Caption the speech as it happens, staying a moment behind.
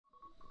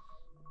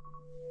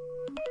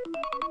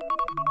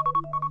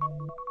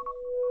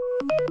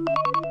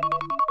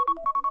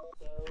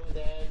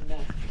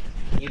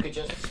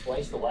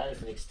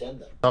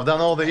I've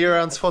done all the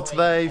errands for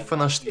today,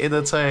 finished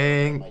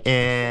editing,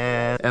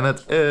 and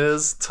it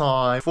is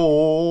time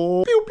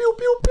for pew pew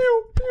pew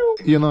pew pew.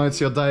 You know,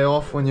 it's your day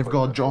off when you've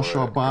got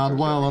Joshua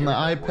Bardwell on the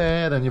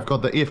iPad and you've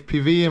got the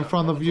FPV in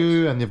front of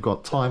you and you've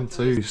got time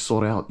to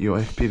sort out your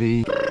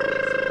FPV.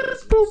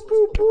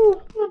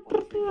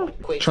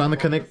 Trying to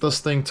connect this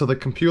thing to the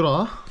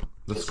computer.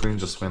 The screen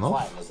just went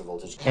off.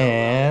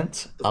 And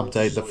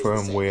update the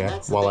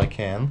firmware while I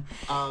can.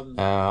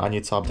 I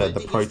need to update the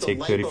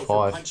ProTech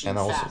 35 and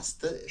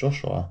also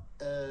Joshua.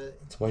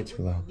 It's way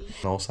too loud.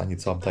 And also I need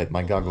to update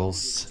my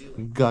goggles.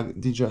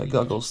 DJI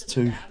goggles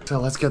too. So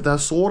let's get that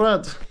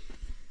sorted.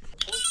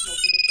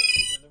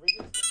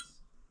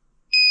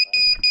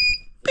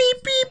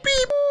 Beep beep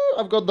beep.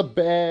 I've got the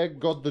bag,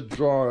 got the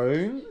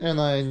drone, and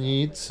I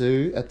need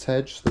to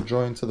attach the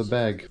drone to the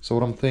bag. So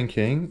what I'm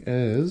thinking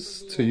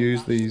is to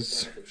use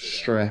these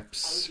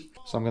straps.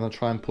 So I'm gonna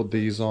try and put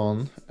these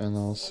on and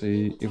I'll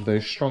see if they're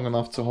strong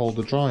enough to hold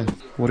the drone.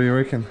 What do you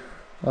reckon?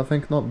 I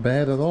think not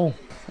bad at all.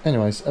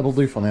 Anyways, it'll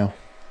do for now.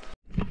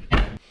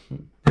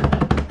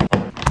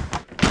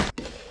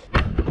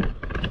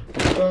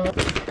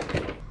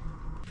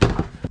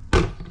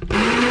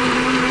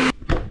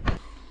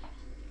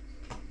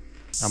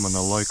 I'm in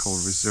a local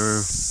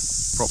reserve,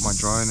 brought my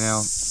drone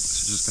out,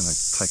 so just going to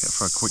take it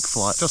for a quick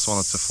flight. Just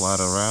wanted to fly it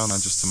around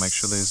and just to make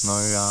sure there's no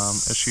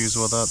issues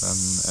with it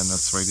and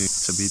it's ready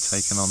to be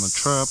taken on the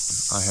trip.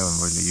 I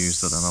haven't really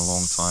used it in a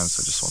long time, so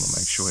just want to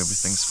make sure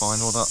everything's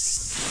fine with it.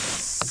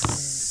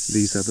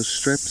 These are the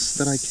straps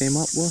that I came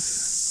up with.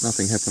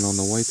 Nothing happened on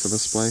the way to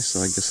this place,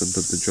 so I guess it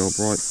did the job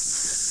right.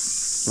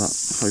 But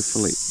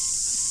hopefully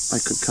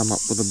I could come up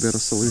with a better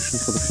solution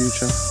for the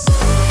future.